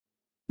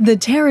The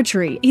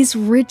Territory is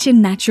rich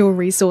in natural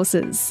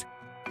resources.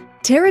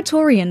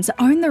 Territorians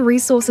own the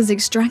resources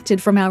extracted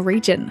from our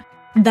region.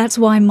 That's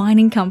why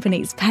mining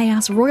companies pay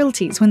us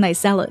royalties when they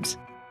sell it.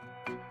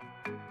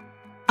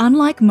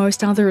 Unlike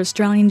most other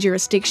Australian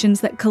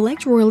jurisdictions that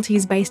collect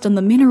royalties based on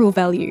the mineral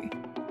value,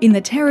 in the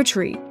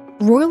Territory,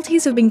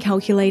 royalties have been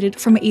calculated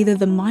from either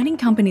the mining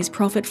company's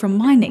profit from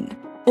mining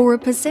or a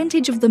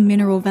percentage of the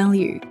mineral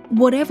value,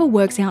 whatever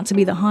works out to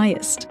be the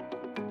highest.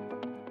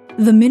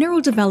 The Mineral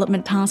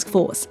Development Task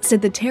Force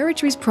said the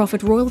Territory's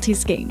profit royalty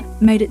scheme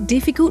made it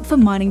difficult for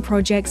mining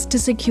projects to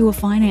secure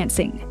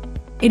financing.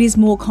 It is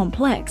more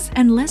complex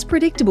and less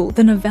predictable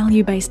than a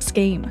value-based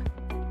scheme.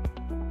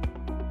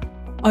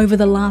 Over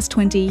the last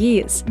 20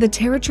 years, the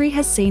Territory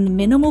has seen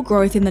minimal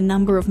growth in the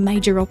number of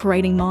major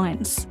operating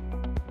mines.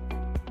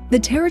 The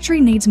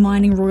Territory needs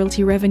mining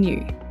royalty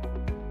revenue.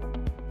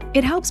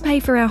 It helps pay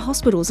for our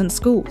hospitals and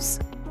schools.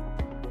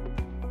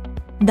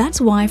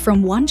 That's why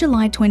from 1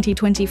 July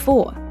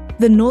 2024,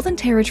 the Northern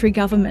Territory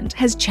Government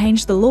has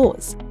changed the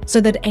laws so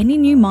that any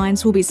new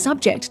mines will be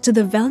subject to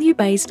the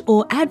value-based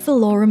or ad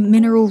valorem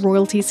mineral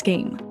royalty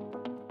scheme.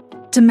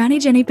 To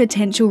manage any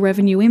potential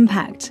revenue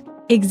impact,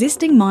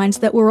 existing mines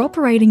that were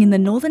operating in the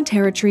Northern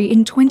Territory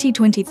in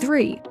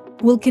 2023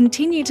 will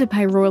continue to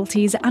pay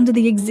royalties under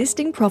the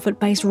existing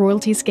profit-based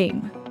royalty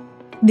scheme.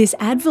 This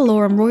ad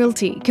valorem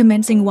royalty,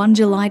 commencing 1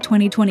 July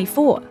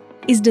 2024,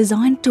 is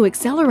designed to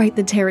accelerate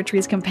the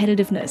Territory's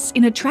competitiveness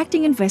in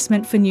attracting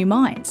investment for new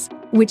mines,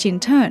 which in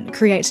turn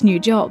creates new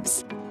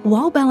jobs,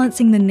 while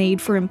balancing the need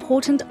for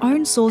important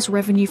own source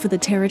revenue for the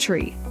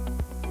Territory.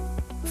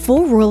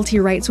 4 royalty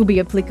rates will be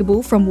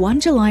applicable from 1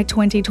 July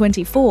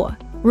 2024,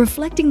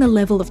 reflecting the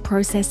level of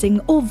processing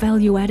or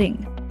value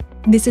adding.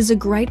 This is a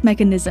great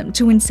mechanism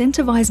to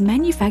incentivise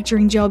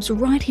manufacturing jobs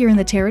right here in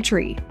the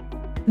Territory.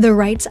 The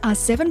rates are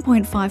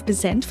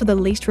 7.5% for the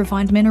least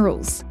refined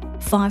minerals,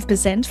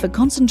 5% for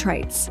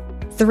concentrates,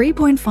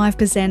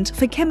 3.5%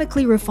 for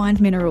chemically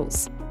refined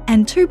minerals,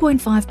 and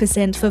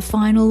 2.5% for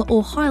final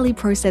or highly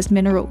processed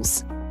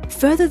minerals.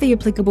 Further, the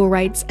applicable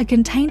rates are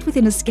contained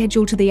within a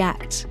schedule to the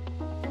Act.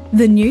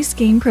 The new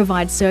scheme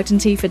provides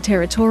certainty for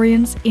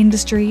Territorians,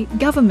 industry,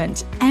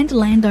 government, and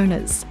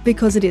landowners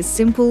because it is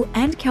simple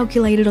and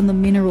calculated on the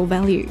mineral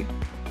value.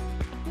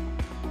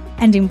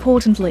 And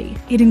importantly,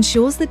 it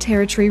ensures the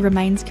Territory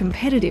remains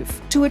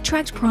competitive to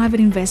attract private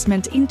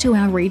investment into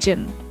our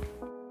region.